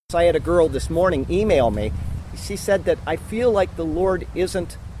I had a girl this morning email me. She said that I feel like the Lord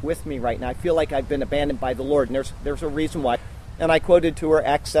isn't with me right now. I feel like I've been abandoned by the Lord, and there's a reason why. And I quoted to her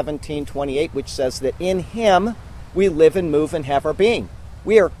Acts 17:28, which says that in Him we live and move and have our being.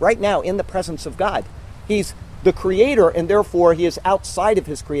 We are right now in the presence of God. He's the Creator, and therefore He is outside of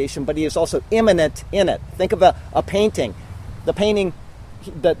His creation, but He is also immanent in it. Think of a painting. The painting,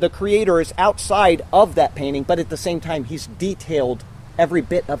 the Creator is outside of that painting, but at the same time He's detailed every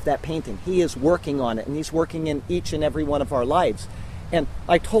bit of that painting. He is working on it, and He's working in each and every one of our lives. And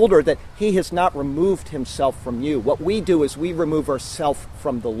I told her that He has not removed Himself from you. What we do is we remove ourselves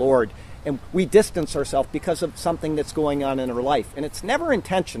from the Lord, and we distance ourselves because of something that's going on in our life. And it's never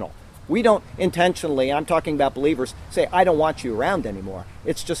intentional. We don't intentionally, I'm talking about believers, say, I don't want you around anymore.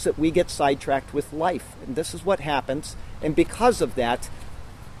 It's just that we get sidetracked with life. And this is what happens. And because of that,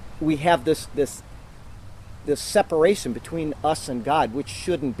 we have this separation between us and God, which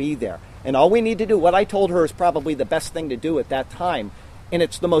shouldn't be there. And all we need to do, what I told her is probably the best thing to do at that time, and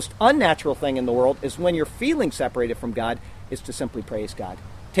it's the most unnatural thing in the world, is when you're feeling separated from God, is to simply praise God.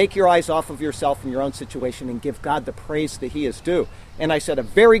 Take your eyes off of yourself and your own situation and give God the praise that He is due. And I said a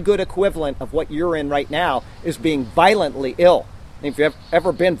very good equivalent of what you're in right now is being violently ill. And if you've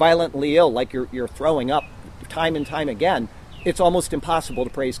ever been violently ill, like you're throwing up time and time again, it's almost impossible to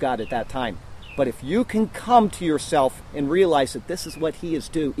praise God at that time. But if you can come to yourself and realize that this is what He is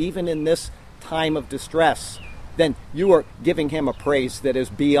due, even in this time of distress, then you are giving Him a praise that is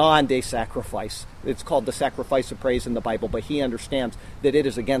beyond a sacrifice. It's called the sacrifice of praise in the Bible, but He understands that it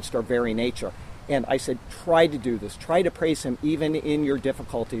is against our very nature. And I said, try to do this. Try to praise Him even in your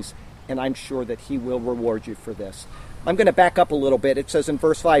difficulties, and I'm sure that He will reward you for this. I'm going to back up a little bit. It says in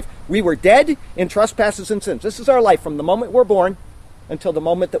verse 5, we were dead in trespasses and sins. This is our life from the moment we're born until the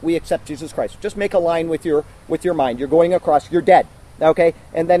moment that we accept Jesus Christ. Just make a line with your mind. You're going across. You're dead. Okay?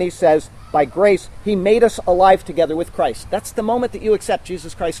 And then he says, by grace, He made us alive together with Christ. That's the moment that you accept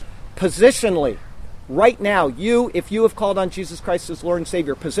Jesus Christ positionally. Right now, if you have called on Jesus Christ as Lord and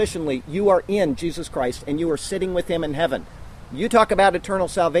Savior, positionally, you are in Jesus Christ and you are sitting with Him in heaven. You talk about eternal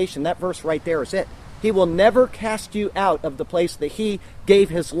salvation. That verse right there is it. He will never cast you out of the place that He gave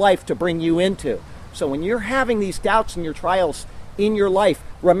His life to bring you into. So when you're having these doubts and your trials in your life,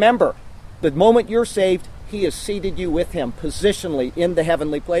 remember, the moment you're saved, He has seated you with Him positionally in the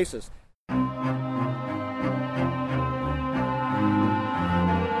heavenly places.